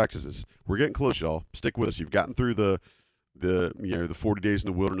 Real practices. We're getting close, y'all. Stick with us. You've gotten through the 40 days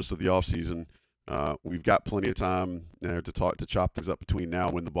in the wilderness of the off season. We've got plenty of time to chop things up between now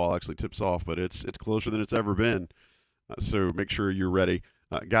and when the ball actually tips off, but it's closer than it's ever been. So make sure you're ready.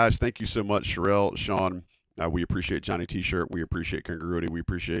 Guys, thank you so much, Sherrell, Sean. We appreciate Johnny T-Shirt. We appreciate Congruity. We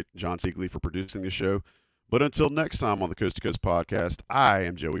appreciate John Siegley for producing the show. But until next time on the Coast to Coast podcast, I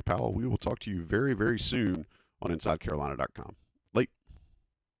am Joey Powell. We will talk to you very, very soon on InsideCarolina.com.